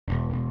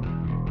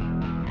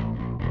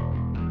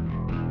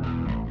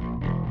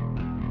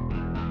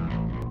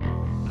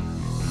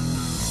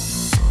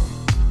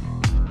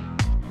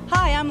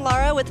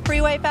Laura with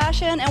Freeway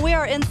Fashion, and we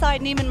are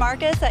inside Neiman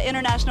Marcus at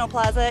International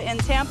Plaza in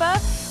Tampa,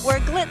 where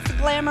Glitz,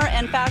 Glamour,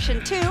 and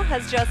Fashion 2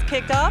 has just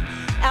kicked off.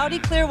 Audi,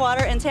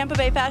 Clearwater, and Tampa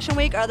Bay Fashion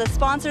Week are the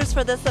sponsors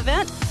for this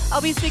event.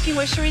 I'll be speaking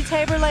with Sherí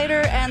Taber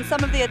later and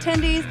some of the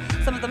attendees,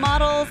 some of the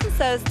models,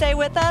 so stay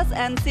with us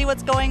and see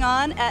what's going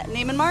on at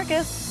Neiman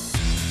Marcus.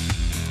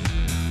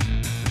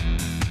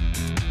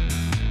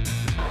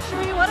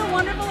 Sherí, what a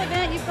wonderful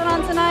event you put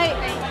on tonight.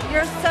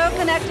 You're so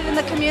connected in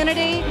the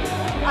community.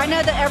 I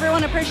know that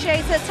everyone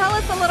appreciates it. Tell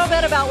us a little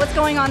bit about what's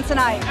going on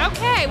tonight.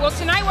 Okay, well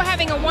tonight we're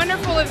having a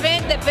wonderful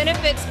event that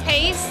benefits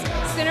PACE,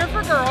 Center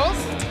for Girls,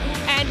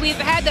 and we've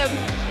had the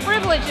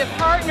privilege of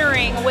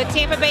partnering with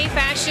Tampa Bay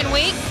Fashion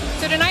Week.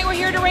 So tonight we're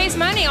here to raise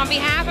money on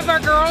behalf of our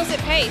girls at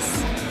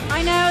PACE.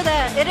 I know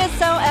that it is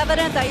so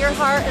evident that your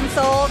heart and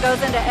soul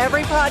goes into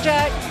every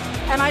project,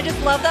 and I just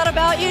love that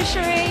about you,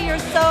 Sherí. You're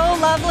so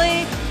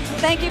lovely.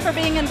 Thank you for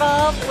being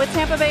involved with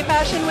Tampa Bay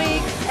Fashion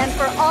Week and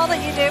for all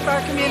that you do for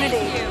our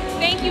community.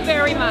 Thank you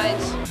very much.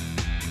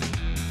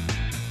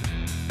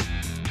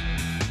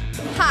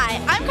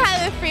 Hi, I'm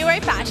Kylie with Freeway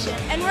Fashion,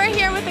 and we're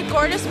here with the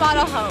gorgeous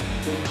model Hope.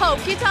 Hope,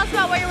 can you tell us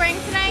about what you're wearing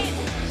tonight?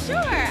 Sure,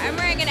 I'm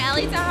wearing an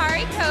Ellie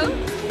Tahari coat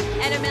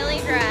and a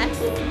Millie dress.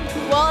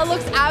 Well, it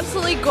looks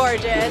absolutely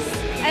gorgeous,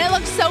 and it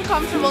looks so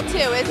comfortable too,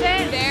 isn't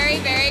it? Very,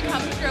 very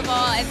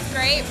comfortable. It's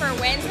great for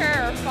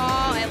winter or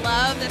fall. I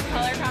love this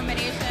color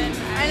combination.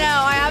 I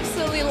know, I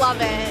absolutely love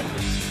it.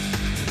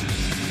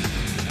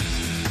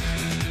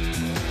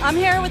 I'm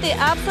here with the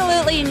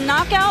absolutely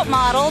knockout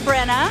model,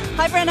 Brenna.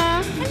 Hi,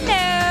 Brenna.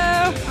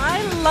 Hello.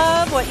 I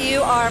love what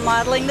you are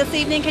modeling this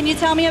evening. Can you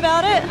tell me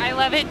about it? I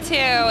love it too.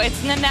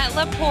 It's Nanette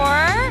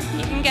Lepore.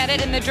 You can get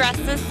it in the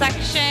dresses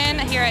section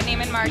here at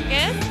Neiman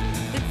Marcus.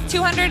 It's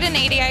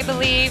 $280, I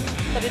believe,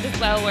 but it is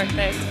well worth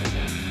it.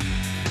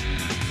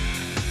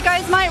 You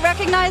guys might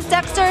recognize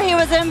Dexter. He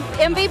was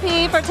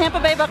MVP for Tampa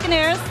Bay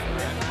Buccaneers.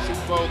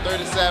 Super Bowl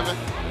 37.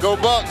 Go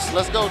Bucks.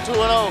 Let's go 2-0.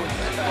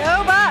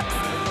 Go Bucks.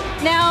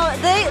 Now,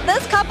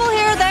 this couple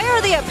here, they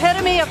are the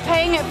epitome of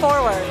paying it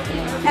forward.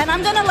 And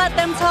I'm going to let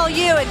them tell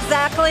you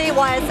exactly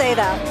why I say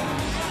that.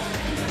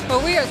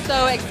 Well, we are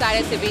so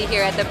excited to be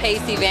here at the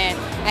PACE event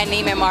at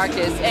Neiman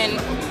Marcus. And,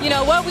 you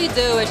know, what we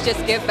do is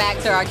just give back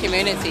to our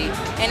community.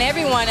 And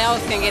everyone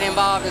else can get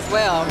involved as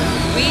well.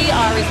 We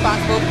are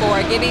responsible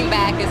for giving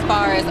back as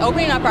far as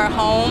opening up our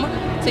home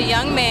to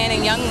young men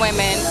and young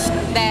women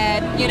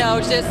that, you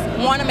know, just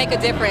want to make a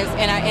difference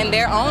in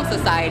their own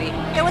society.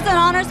 It was an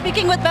honor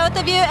speaking with both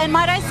of you, and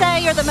might I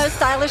say you're the most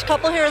stylish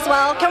couple here as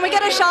well. Can we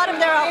get a shot of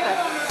their outfit?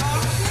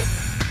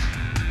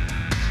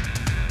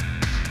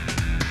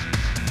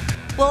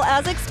 Well,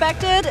 as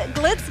expected,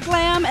 Glitz,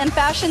 Glam, and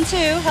Fashion 2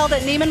 held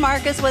at Neiman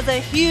Marcus was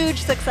a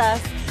huge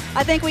success.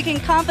 I think we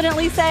can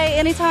confidently say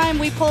anytime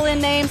we pull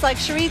in names like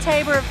Sherí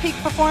Taber of Peak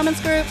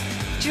Performance Group,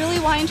 Julie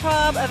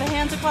Weintraub of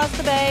Hands Across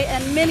the Bay,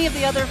 and many of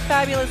the other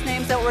fabulous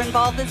names that were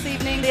involved this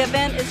evening. The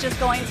event is just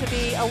going to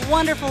be a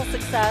wonderful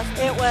success.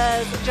 It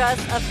was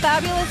just a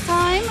fabulous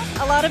time.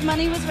 A lot of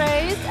money was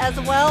raised, as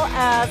well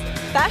as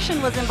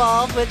fashion was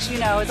involved, which, you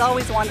know, is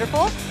always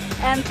wonderful.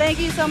 And thank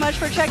you so much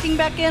for checking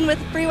back in with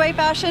Freeway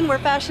Fashion, where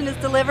fashion is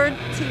delivered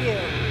to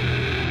you.